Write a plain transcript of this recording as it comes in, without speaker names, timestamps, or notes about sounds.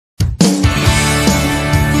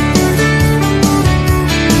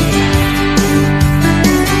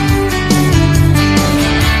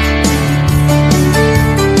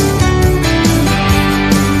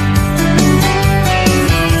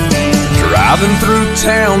Driving through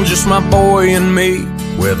town, just my boy and me,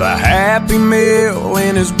 with a Happy Meal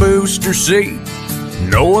in his booster seat,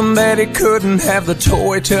 knowing that he couldn't have the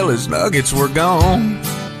toy till his nuggets were gone.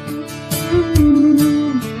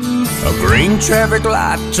 A green traffic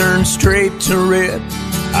light turned straight to red.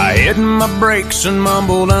 I hit my brakes and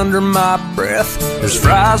mumbled under my breath. His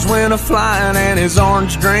fries went a-flying and his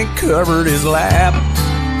orange drink covered his lap.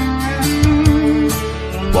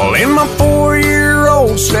 Well, in my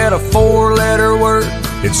 4-year-old said a 4-letter word.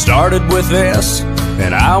 It started with S,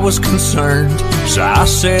 and I was concerned. So I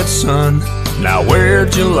said, son, now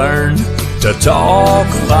where'd you learn to talk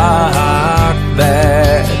like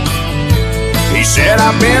that? He said,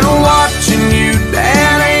 I've been watching you,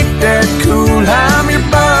 Dad, ain't that cool? I'm your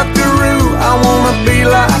buckaroo, I wanna be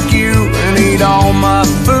like you and eat all my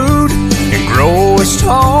food and grow as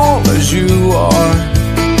tall as you are.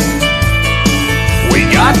 We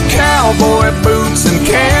got cowboy boots and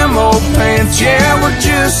camo pants, yeah, we're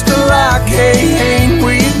just alike, hey, ain't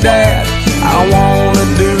we, Dad? I wanna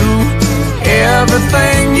do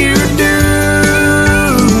everything you do,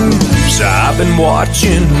 so I've been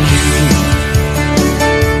watching you.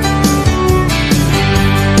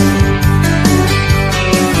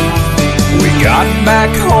 Got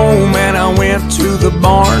back home and I went to the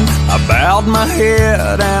barn. I bowed my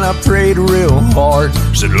head and I prayed real hard.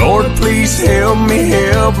 Said, Lord, please help me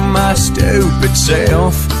help my stupid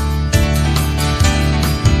self.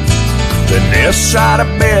 Then this side of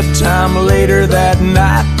bedtime later that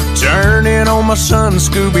night, turning on my son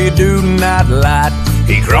Scooby-Doo nightlight.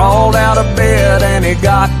 He crawled out of bed and he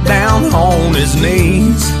got down on his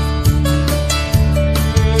knees.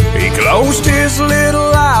 He closed his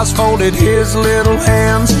little eyes, folded his little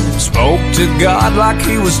hands, spoke to God like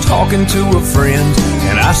he was talking to a friend.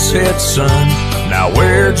 And I said, son, now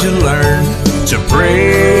where'd you learn to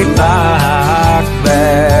pray like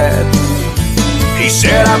that? He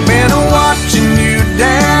said, I've been watching you,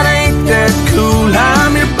 Dad, ain't that cool?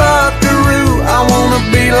 I'm your buckaroo, I wanna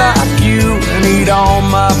be like you and eat all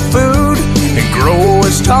my food and grow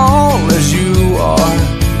as tall as you are.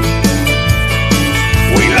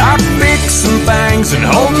 We like fixing things and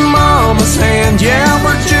holding Mama's hand, yeah,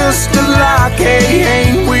 we're just alike, hey,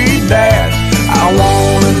 ain't we, Dad? I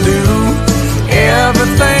wanna do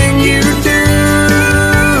everything you do,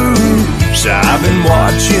 so I've been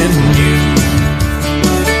watching you.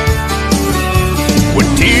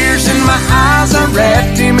 With tears in my eyes, I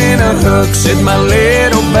wrapped him in a hug, said, my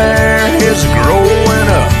little bear is growing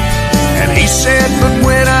up. And he said, but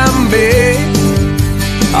when I'm big,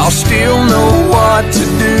 I'll still know what to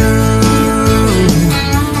do.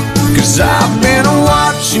 'Cause I've been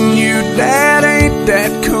watching you, Dad, ain't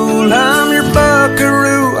that cool? I'm your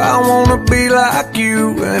buckaroo, I wanna be like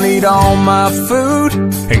you and eat all my food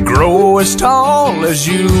and grow as tall as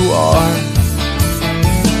you are.